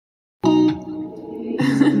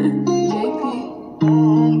Tell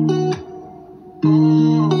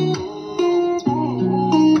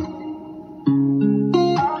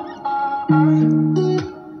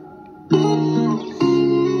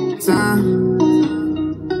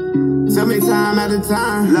me time after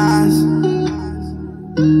time, lies.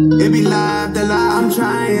 It be live, the lie, I'm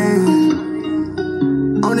trying.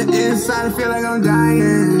 On the inside, I feel like I'm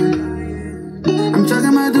dying. I'm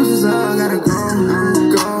chucking my deuces up, gotta go.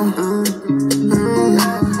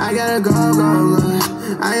 I gotta go.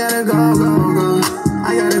 I gotta go.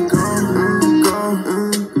 I gotta go.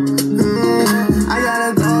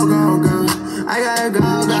 I gotta go.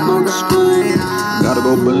 Gotta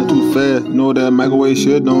go burn too fast. Know that microwave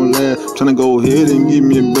shit don't last. Tryna go ahead and give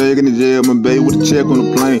me a bag in the jail. My baby with a check on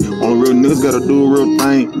the plane. All the real niggas gotta do a real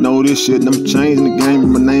thing. Know this shit, I'm changing the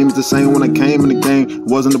game. My name is the same when I came in the game.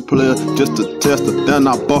 Wasn't a player, just a tester. Then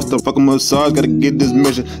I bust a fucking massage. Gotta get this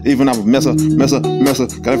mission. Even if I messer.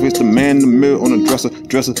 Gotta face the man in the mirror on the dresser.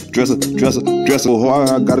 Oh,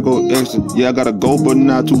 I gotta go extra. Yeah, I gotta go, but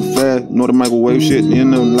not too fast. Know the microwave shit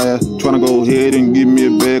in the last. Tryna go ahead and give me a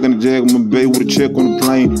bag in the jail. My baby with a check on the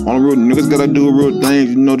plane. All the real niggas gotta do a real thing.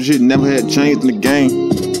 You know the shit never had changed in the game.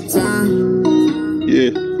 Time.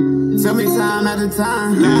 Yeah. Tell me time after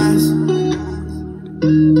time, lies.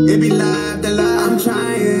 It be live, the lie, I'm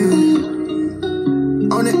trying.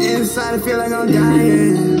 On the inside, I feel like I'm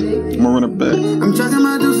dying. I'ma run it back. I'm chucking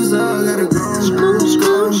my deuces up, gotta go.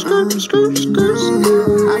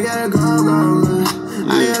 I gotta go.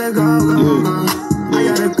 I gotta go. I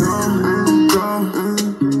gotta go.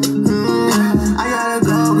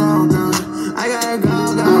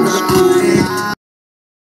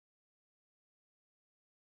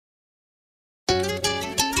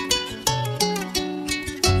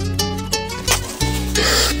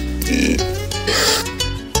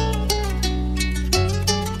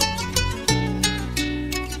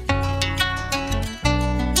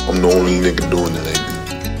 I'm the only nigga doing it like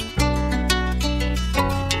this.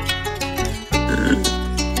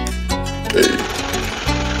 Hey.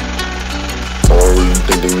 I don't really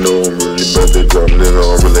think they know I'm really about that drama, nigga. I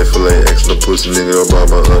don't really feel like asking a pussy nigga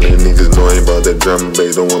about my honey. Niggas know I ain't about that drama,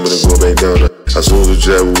 babe. Don't want me to go back down there. I sold the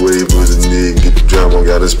job away, pussy nigga, get the drama.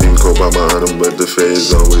 Got a speeding coat by my honey, but the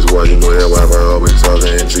face always watch. You know that wife, I always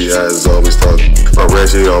talking, and she eyes always talking. My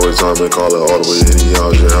ratchet always talking, call it all the way in the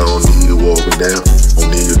yard. I don't need you walking down. Don't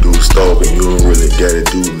need to do stalking, you don't really gotta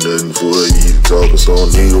do nothing for you to talking. So I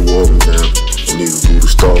don't need to walk down. Don't need to do the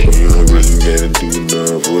stalking, you don't really gotta do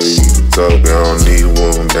nothing for you to talking. I don't need to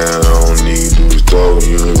walk down, I don't need to do the stalking,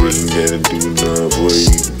 you don't really gotta do nothing for you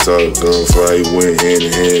to talk. Gunfight went hand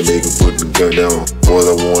in hand, make him put the gun down. What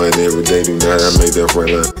I want every day, do not I make that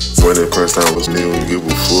front line. When the first time was new, give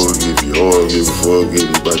a fuck, give you all, give a fuck, give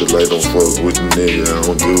you about the light, don't fuck with the nigga. I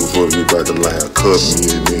don't give a fuck, you about the light, cut me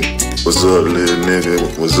a nigga. What's up, little nigga?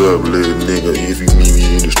 What's up, little nigga? If you meet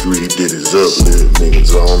me in the street, then it's up, little nigga.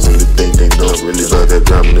 So I don't really think they know really about that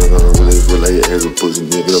drama, nigga. I don't really feel like as a pussy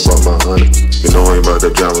nigga about my honey. You know I ain't about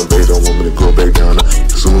that drama, babe. Don't want me to go back down there.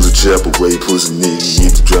 As soon as the chap away, pussy nigga,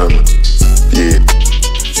 get the drama. Yeah.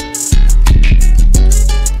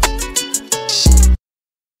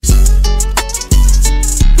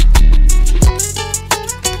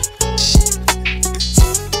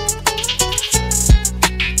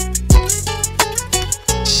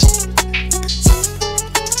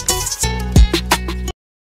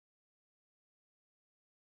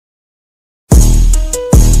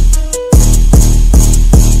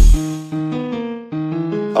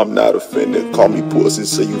 I'm not offended, call me pussy,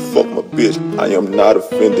 say you fuck my bitch. I am not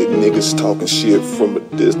offended, niggas talking shit from a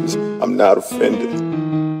distance. I'm not offended.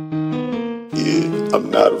 Yeah, I'm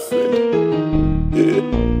not offended. Yeah,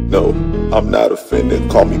 no, I'm not offended,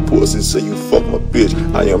 call me pussy, say you fuck my bitch.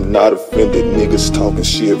 I am not offended, niggas talking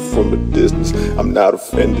shit from a distance. I'm not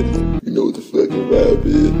offended. You know what the fucking vibe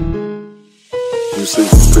is. You say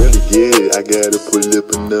you barely get it, I gotta pull up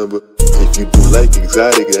a number. If you do like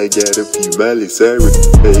exotic, I gotta be Miley Cyrus.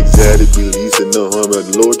 Exotic releasing the harm of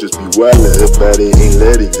the Lord, just be wildin'. Her body ain't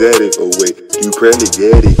let exotic away. You probably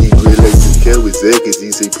get it. He real like you care with Zach, cause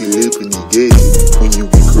he say pull up and he get it. When you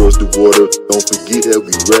cross the water, don't forget how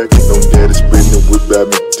we rockin'. Don't gotta spring the whip by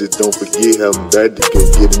me, just don't forget how I'm about to go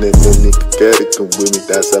get in that nigga. Gotta come with me,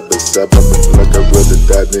 that's side by side. I'm like I'd rather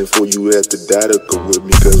die than for you have to die to come with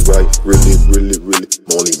me. Cause right, really,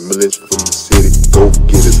 I'm only millions from the city. Go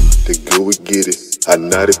get it. To go and get it. I'm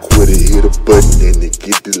not a quitter, hit a button and it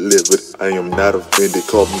get delivered. I am not offended,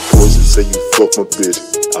 call me poison, say you fuck my bitch.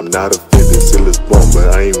 I'm not offended, still it's bomb,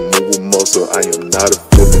 but I ain't moving muscle. I am not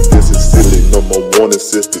offended, this is silly. No more warning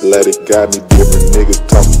system, let it guide me. Different niggas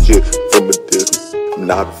talking shit from a distance. I'm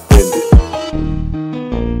not offended.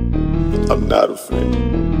 I'm not offended.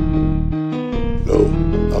 No,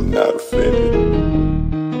 I'm not offended.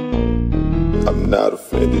 I'm not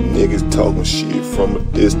offended. Niggas talking shit from a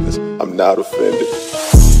distance. I'm not offended.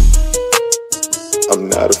 I'm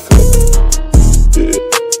not offended. Yeah,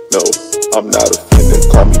 no, I'm not offended.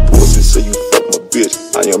 Call me pussy, say you fuck my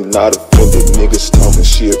bitch. I am not offended. Niggas talking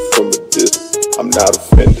shit from a distance. I'm not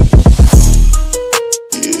offended.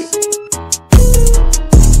 Yeah,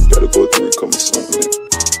 gotta go through it coming soon, nigga.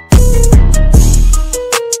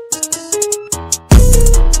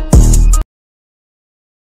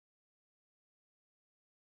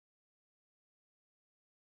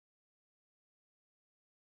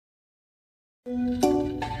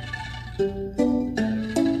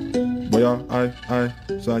 Boy,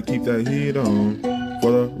 so I keep that heat on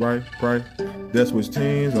for the right price. That's which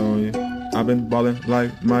teams on you. I've been ballin'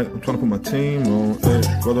 like Mike. I'm tryna put my team on. Hey,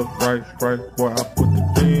 for the right price, boy, I put the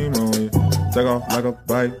beam on you. Take off like a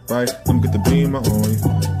bike. I'ma get the beam on you.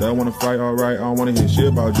 They don't wanna fight, alright. I don't wanna hear shit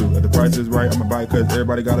about you. If the price is right, I'ma buy it cause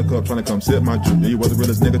everybody got a cup tryna come sip my juice. Yeah, you was the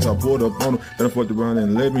realest nigga till I pulled up on him. Then I fucked around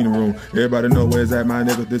and let me in the room. Everybody know where's at my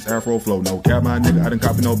nigga. This afro flow. No cap my nigga. I didn't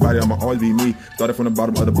copy nobody. I'ma always be me. Started from the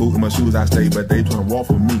bottom of the boot in my shoes. I stay, but they tryna walk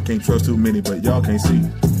for me. Can't trust too many, but y'all can't see.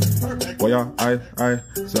 Boy, y'all,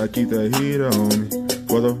 so I keep that heat on me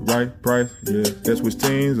for the right price. Yeah, that's which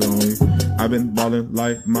teams on me. I've been ballin'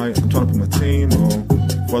 like Mike. I'm tryna put my team on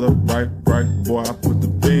for the right price. Boy, I put the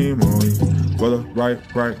beam on you for the right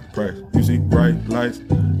price. You see bright lights,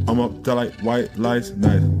 I'm up to like white lights.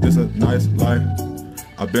 Nice, this a nice life.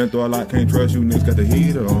 I've been through a lot, can't trust you niggas, got the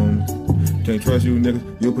heater on me. Can't trust you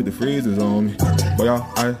niggas, you put the freezers on me. Boy, y'all,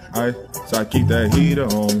 so I keep that heater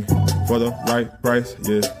on me for the right price.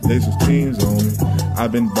 Yeah, Dueces teams on me.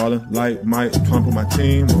 I've been ballin' like Mike, tryna put my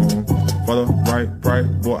team on for the right price.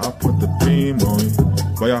 Boy, I put the beam on you.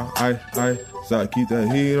 Boy, y'all, so I keep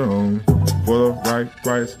that heater on me for the right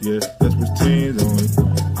price. Yeah, that's what teams on me.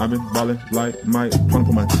 I've been ballin' like Mike, tryna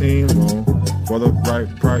put my team on for the right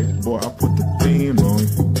price. Boy, I put the beam on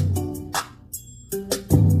you.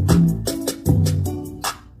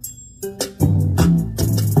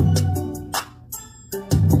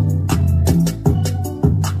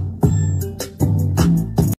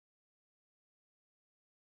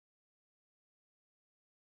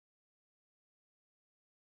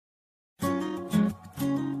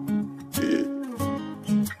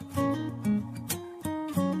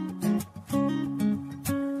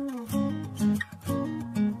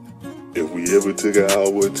 If we ever took an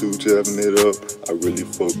hour or two chopping it up, I really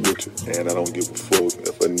fuck with you, and I don't give a fuck.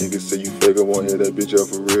 If a nigga say you fake, I won't hear that bitch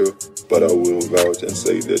out for real. But I will vouch and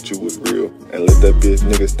say that you was real. And let that bitch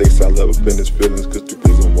nigga stay silent up in his feelings. Cause the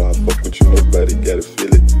reason why I fuck with you, nobody gotta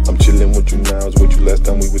feel it. I'm chillin' with you now, is with you last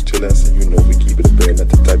time we was chillin'. So you know we keep it a band,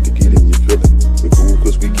 not the type to get in your feelin'. We cool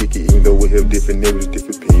cause we kick it, even though we have different areas,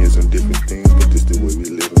 different opinions on different things. But this the way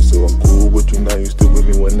we livin'. So I'm cool with you now, you still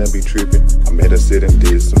with me when I be trippin'. I made her sit and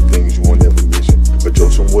did some things you won't ever mention. But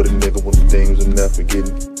Joseph with a nigga when the things I'm not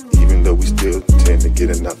forgetting. Even though we still tend to get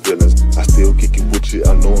in our feelings, I still kick it with you,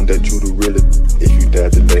 I know that you the realest. If you die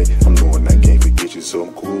today, I'm knowing I can't forget you. So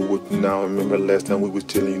I'm cool with you now, remember last time we was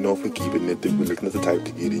chillin', you know, for keeping it the realest, not the type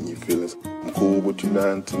to get in your feelings. I'm cool with you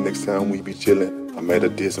now until next time we be chillin'. I might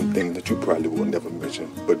have did some things that you probably will never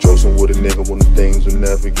mention. But Joseph with a nigga when the things I'm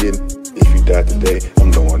not forgetting. If you die today,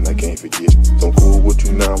 I'm knowing I can't forget you. So I'm cool with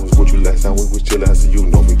you now, was with you last time we was chillin'. I see you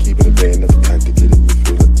know for keeping it bad, not the type to get in your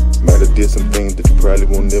feelings. Might have did some things that you probably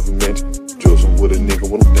won't never mention. Joseph with a nigga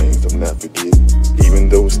with them things I'm not forgetting. Even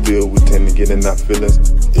though still we tend to get in our feelings.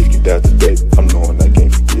 If you die today, I'm knowing I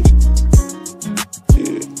can't forget you.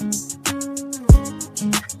 Yeah,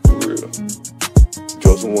 for real.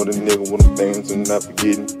 Joseph with a nigga with them things I'm not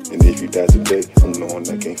forgetting. And if you die today, I'm knowing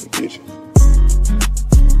I can't forget you.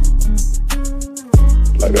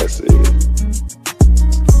 Like I said,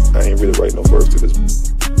 I ain't really writing no verse to this.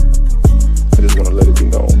 I just wanna let it be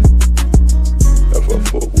known. If I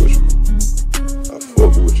fuck with you, I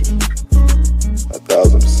fuck with you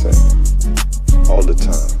 1,000%, all the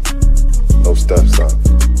time, no stop sign.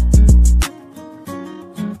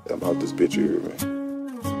 I'm out this bitch, you hear me?